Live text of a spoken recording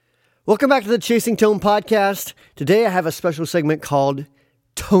Welcome back to the Chasing Tone podcast. Today I have a special segment called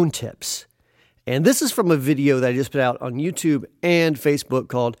Tone Tips. And this is from a video that I just put out on YouTube and Facebook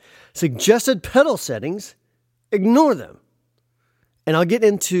called Suggested Pedal Settings, Ignore Them. And I'll get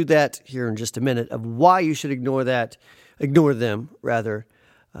into that here in just a minute of why you should ignore them.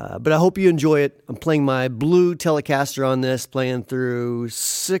 But I hope you enjoy it. I'm playing my Blue Telecaster on this, playing through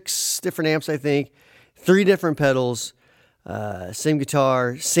 6 different amps, I think, 3 different pedals. Same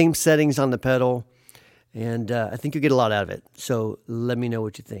guitar, same settings on the pedal, and I think you'll get a lot out of it. So let me know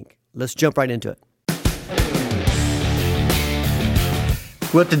what you think. Let's jump right into it.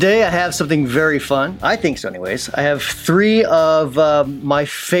 Well, today I have something very fun. I think so anyways. I have 3 of my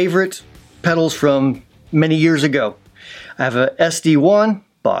favorite pedals from many years ago. I have a SD1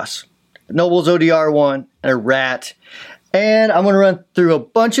 Boss, a Nobels ODR1, and a Rat. And I'm going to run through a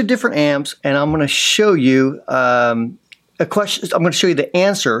bunch of different amps, and I'm going to show you a question. I'm going to show you the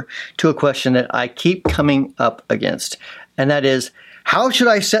answer to a question that I keep coming up against, and that is, how should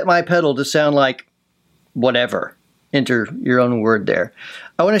I set my pedal to sound like whatever? Enter your own word there.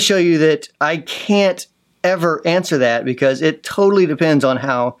 I want to show you that I can't ever answer that because it totally depends on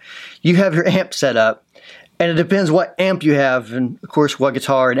how you have your amp set up, and it depends what amp you have, and of course what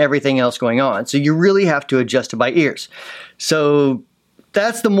guitar and everything else going on. So you really have to adjust it by ears. So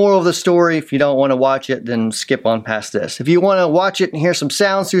that's the moral of the story. If you don't want to watch it, then skip on past this. If you want to watch it and hear some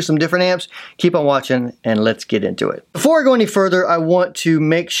sounds through some different amps, keep on watching and let's get into it. Before I go any further, I want to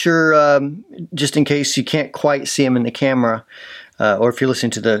make sure, just in case you can't quite see them in the camera, or if you're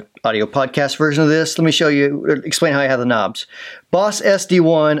listening to the audio podcast version of this, let me explain how I have the knobs. Boss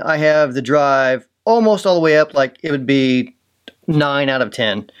SD1, I have the drive almost all the way up, like it would be 9 out of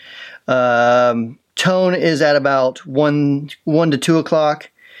 10. Tone is at about 1 to 2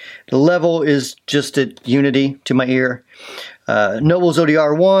 o'clock. The level is just at unity to my ear. Nobels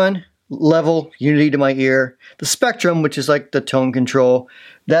ODR1, level, unity to my ear. The Spectrum, which is like the tone control,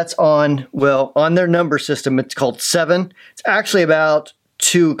 that's on their number system, it's called 7. It's actually about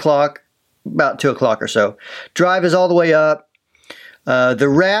 2 o'clock or so. Drive is all the way up. The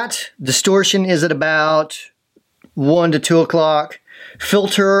Rat, distortion is at about 1 to 2 o'clock.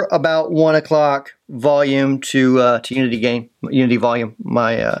 Filter about 1 o'clock, volume to unity volume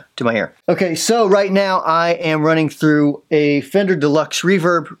to my ear. Okay, so right now I am running through a Fender Deluxe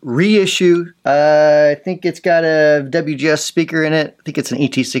Reverb reissue. I think it's got a WGS speaker in it. I think it's an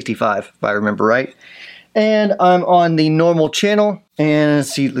ET65 if I remember right. And I'm on the normal channel, and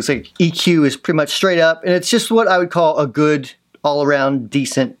see, it looks like EQ is pretty much straight up, and it's just what I would call a good all-around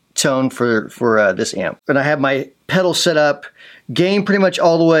decent tone for this amp. And I have my pedal set up, gain pretty much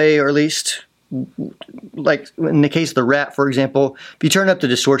all the way, or at least like in the case of the Rat, for example, if you turn up the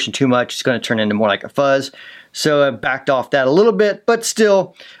distortion too much, it's going to turn into more like a fuzz. So I backed off that a little bit, but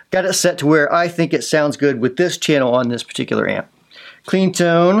still got it set to where I think it sounds good with this channel on this particular amp. Clean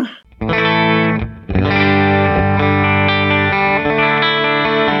tone.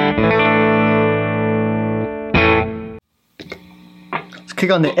 Let's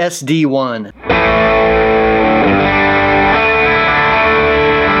kick on the SD1.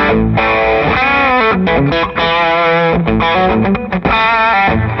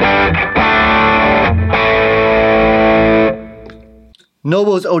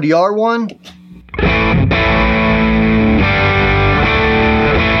 Nobels ODR1.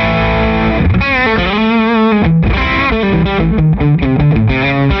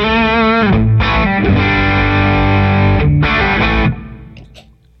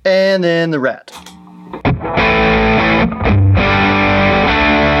 And then the Rat.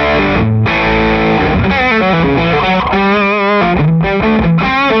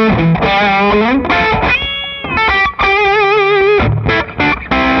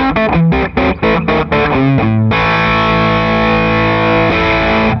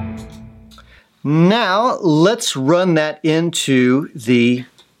 Now, let's run that into the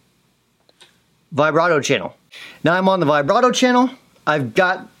vibrato channel. Now I'm on the vibrato channel. I've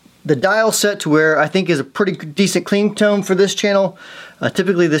got the dial set to where I think is a pretty decent clean tone for this channel.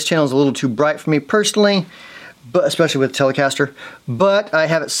 Typically this channel is a little too bright for me personally, but especially with Telecaster. But I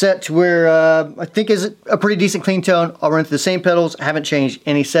have it set to where I think is a pretty decent clean tone. I'll run through the same pedals. I haven't changed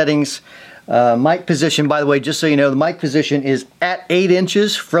any settings. Mic position, by the way, just so you know, the mic position is at 8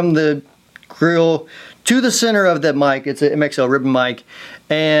 inches from the grill to the center of the mic. It's an MXL ribbon mic,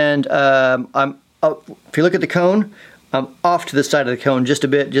 and if you look at the cone, I'm off to the side of the cone just a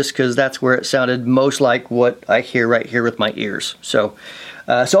bit, just because that's where it sounded most like what I hear right here with my ears. So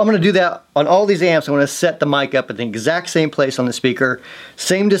I'm going to do that on all these amps. I'm going to set the mic up at the exact same place on the speaker,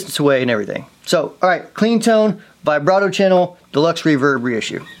 same distance away and everything. So, all right, clean tone, vibrato channel, Deluxe Reverb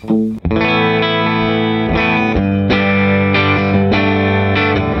reissue.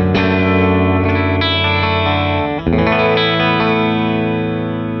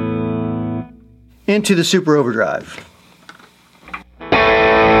 into the Super Overdrive. I'm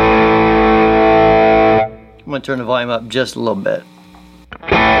going to turn the volume up just a little bit.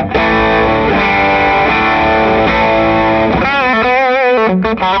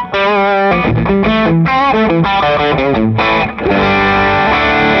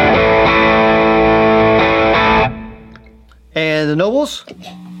 And the Nobles.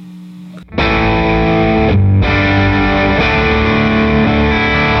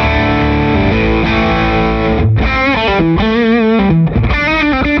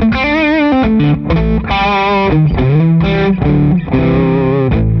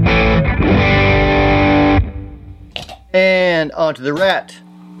 And onto the Rat.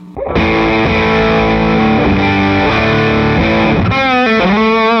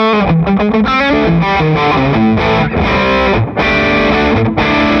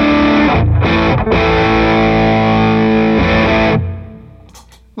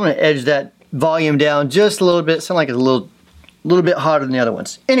 I'm going to edge that volume down just a little bit. Sound like it's a little bit hotter than the other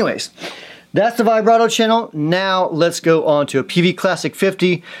ones. Anyways, that's the vibrato channel. Now let's go on to a PV Classic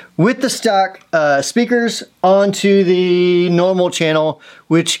 50 with the stock speakers onto the normal channel,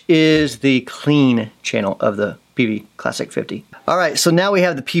 which is the clean channel of the PV Classic 50. All right, so now we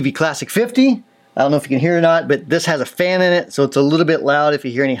have the PV Classic 50. I don't know if you can hear it or not, but this has a fan in it, so it's a little bit loud if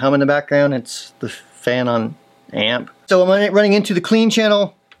you hear any hum in the background. It's the fan on amp. So I'm running into the clean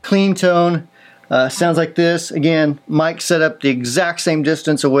channel, clean tone. Sounds like this. Again, mic set up the exact same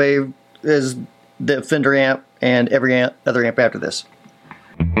distance away as the Fender amp and every other amp after this.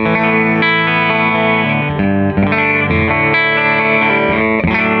 The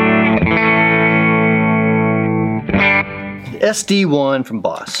SD1 from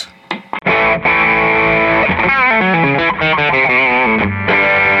Boss.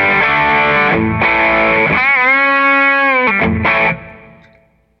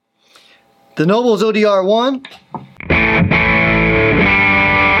 The Nobles ODR1.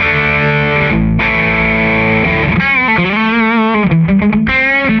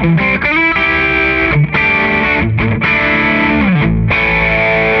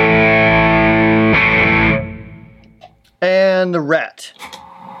 And the Rat.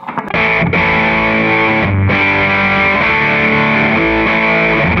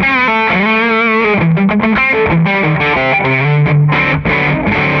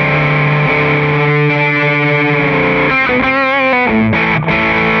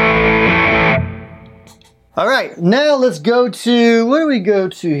 All right, now let's go to, what do we go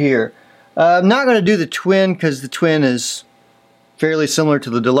to here? I'm not going to do the Twin because the Twin is fairly similar to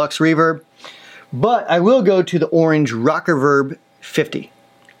the Deluxe Reverb, but I will go to the Orange Rockerverb 50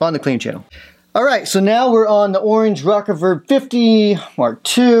 on the clean channel. All right, so now we're on the Orange Rockerverb 50 Mark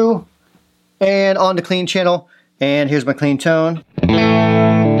II and on the clean channel, and here's my clean tone.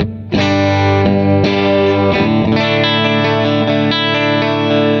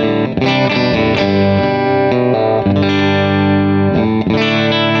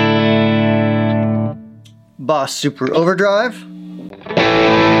 Boss Super Overdrive.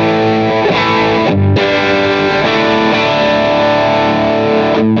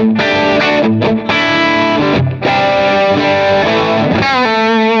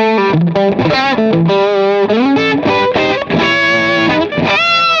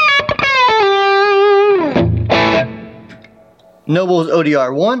 Nobles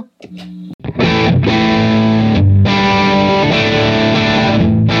ODR1.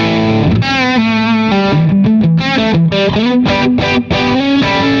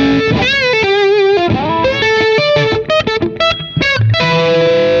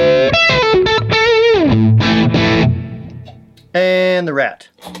 And the Rat.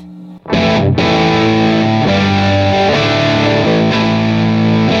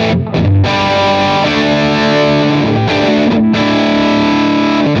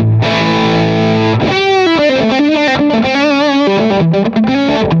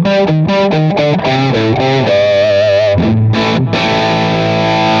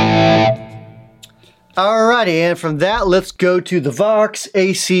 Alrighty, and from that, let's go to the Vox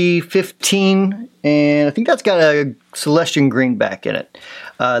AC15, and I think that's got a Celestian greenback in it.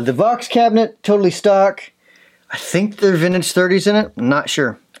 The Vox cabinet, totally stock. I think they're vintage 30s in it. I'm not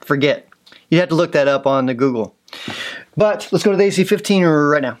sure. Forget. You'd have to look that up on the Google. But let's go to the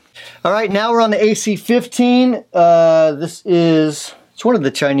AC15 right now. Alright, now we're on the AC15. It's one of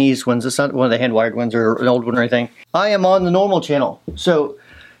the Chinese ones. It's not one of the hand-wired ones or an old one or anything. I am on the normal channel.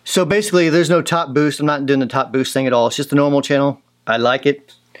 So basically, there's no top boost. I'm not doing the top boost thing at all. It's just the normal channel. I like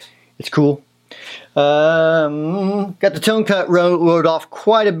it. It's cool. Got the tone cut lowered off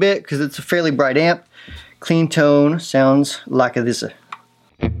quite a bit because it's a fairly bright amp. Clean tone sounds like this.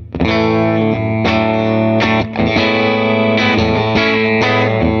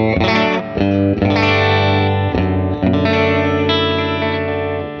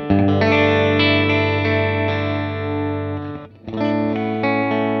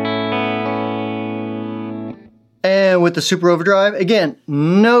 the Super Overdrive. Again,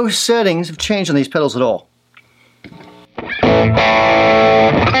 no settings have changed on these pedals at all.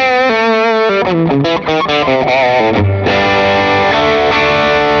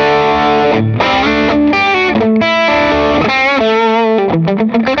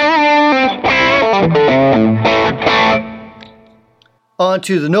 On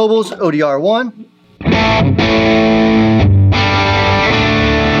to the Nobles ODR1.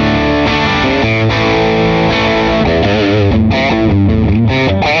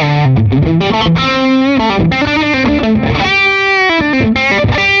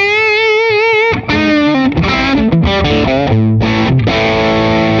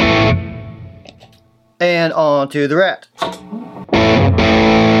 And on to the Rat.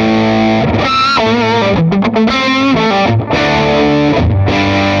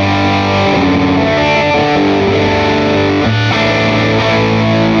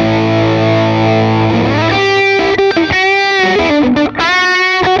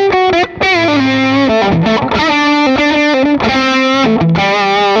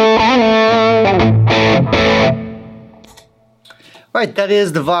 Alright, that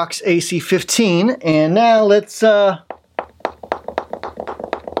is the Vox AC15, and now let's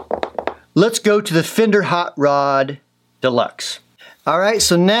go to the Fender Hot Rod Deluxe. Alright,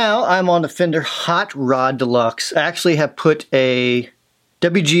 so now I'm on the Fender Hot Rod Deluxe. I actually have put a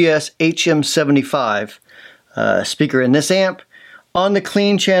WGS HM75 speaker in this amp on the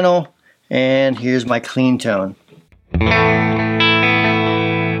clean channel, and here's my clean tone.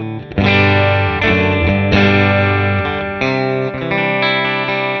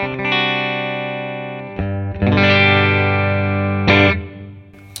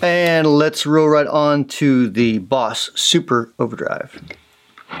 And let's roll right on to the Boss Super Overdrive.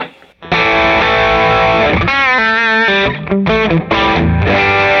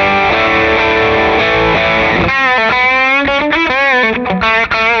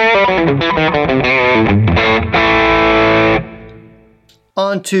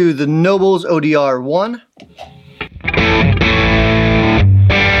 On to the Nobles ODR1.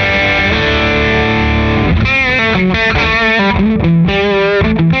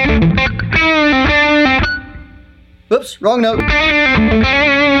 Oops, wrong note.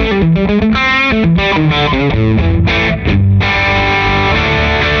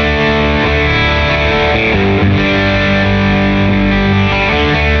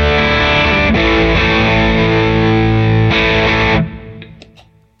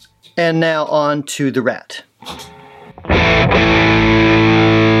 And now on to the Rat.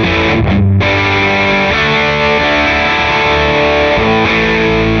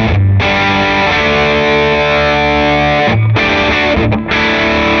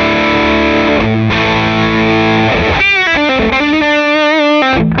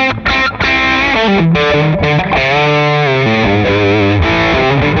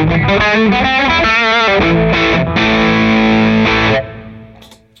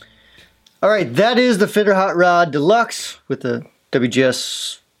 Alright, that is the Fender Hot Rod Deluxe with the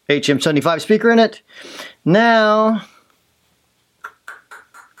WGS HM75 speaker in it. Now,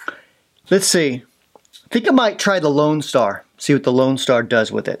 let's see. I think I might try the Lone Star, see what the Lone Star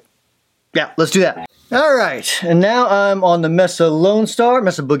does with it. Yeah, let's do that. Alright, and now I'm on the Mesa Lone Star,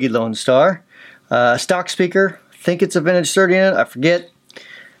 Mesa Boogie Lone Star. Stock speaker, I think it's a vintage 30 in it, I forget.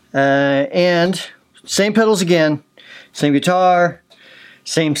 And same pedals again, same guitar,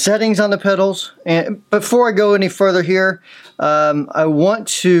 same settings on the pedals. And before I go any further here, I want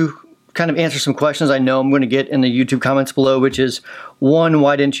to kind of answer some questions I know I'm going to get in the YouTube comments below, which is, one,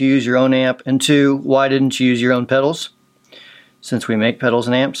 why didn't you use your own amp? And two, why didn't you use your own pedals? Since we make pedals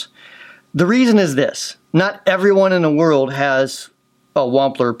and amps. The reason is this: not everyone in the world has a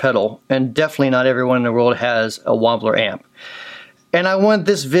Wampler pedal, and definitely not everyone in the world has a Wampler amp. And I want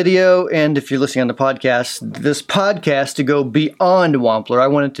this video, and if you're listening on the podcast, this podcast to go beyond Wampler. I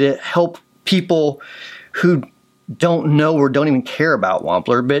want it to help people who don't know or don't even care about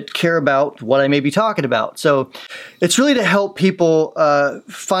Wampler, but care about what I may be talking about. So it's really to help people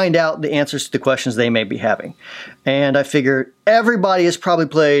find out the answers to the questions they may be having. And I figure everybody has probably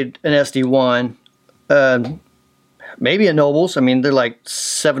played an SD1, maybe a Nobles. I mean, they're like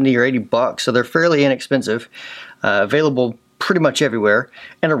 70 or 80 bucks, so they're fairly inexpensive, available pretty much everywhere.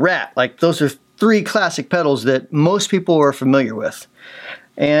 And a Rat, like those are three classic pedals that most people are familiar with.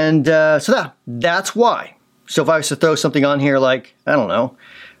 And so that's why. So if I was to throw something on here like, I don't know,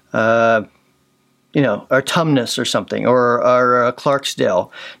 a Tumnus or something, or a Clarksdale,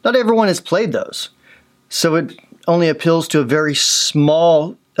 not everyone has played those. So it only appeals to a very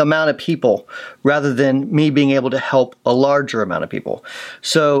small amount of people rather than me being able to help a larger amount of people.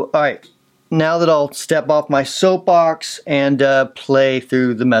 So, all right, now that I'll step off my soapbox and play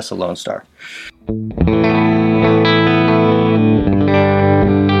through the Mesa Lone Star.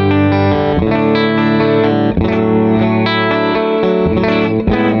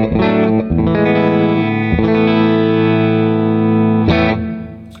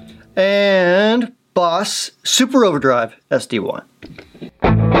 And Boss Super Overdrive SD1.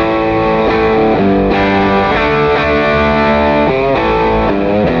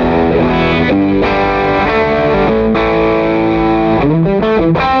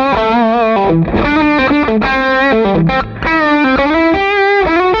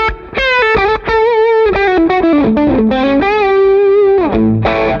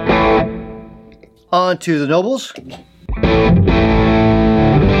 On to the Nobles.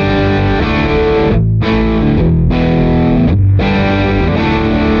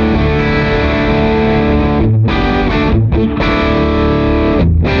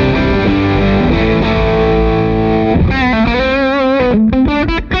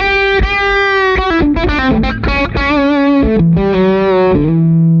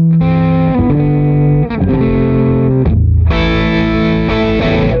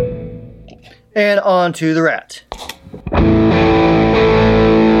 And on to the Rat.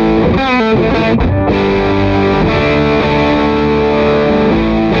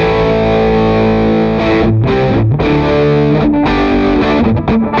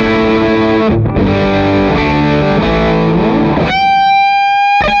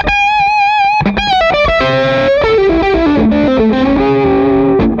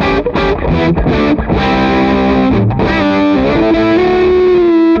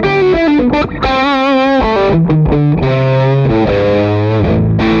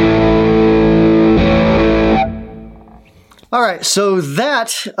 All right, so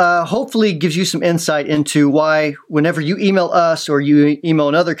that hopefully gives you some insight into why whenever you email us or you email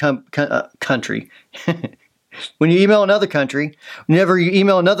another country, when you email another country, whenever you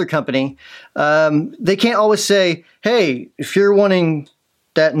email another company, they can't always say, hey, if you're wanting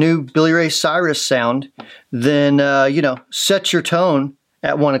that new Billy Ray Cyrus sound, then, set your tone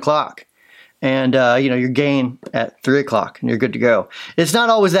at 1 o'clock. And, your gain at 3 o'clock, and you're good to go. It's not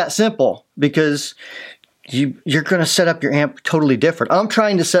always that simple because you're going to set up your amp totally different. I'm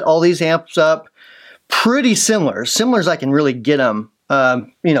trying to set all these amps up pretty similar as I can really get them,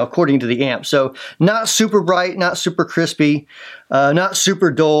 according to the amp. So not super bright, not super crispy, not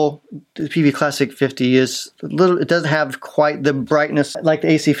super dull. The PV Classic 50 is it doesn't have quite the brightness like the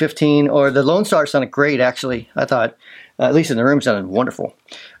AC15 or the Lone Star. Sounded great, actually. I thought, at least in the room, sounded wonderful.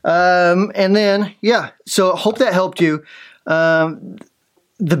 And then, so hope that helped you.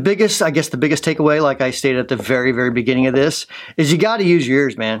 The biggest takeaway, like I stated at the very, very beginning of this, is you got to use your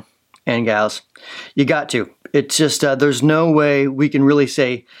ears, man and gals. You got to. It's just, there's no way we can really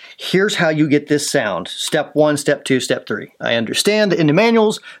say, here's how you get this sound. Step 1, step 2, step 3. I understand that in the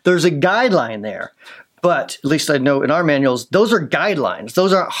manuals, there's a guideline there. But at least I know in our manuals, those are guidelines.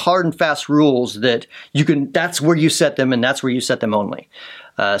 Those aren't hard and fast rules that that's where you set them and that's where you set them only.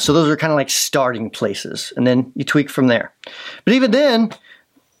 So those are kind of like starting places. And then you tweak from there. But even then,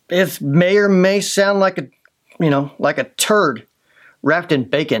 it may sound like a turd wrapped in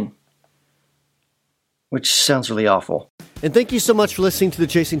bacon, which sounds really awful. And thank you so much for listening to the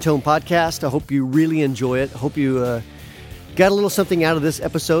Chasing Tone podcast. I hope you really enjoy it. I hope you got a little something out of this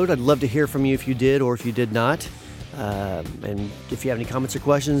episode. I'd love to hear from you if you did or if you did not. And if you have any comments or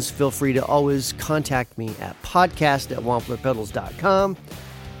questions, feel free to always contact me at podcast@wamplerpedals.com.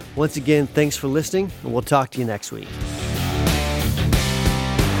 Once again, thanks for listening, and we'll talk to you next week.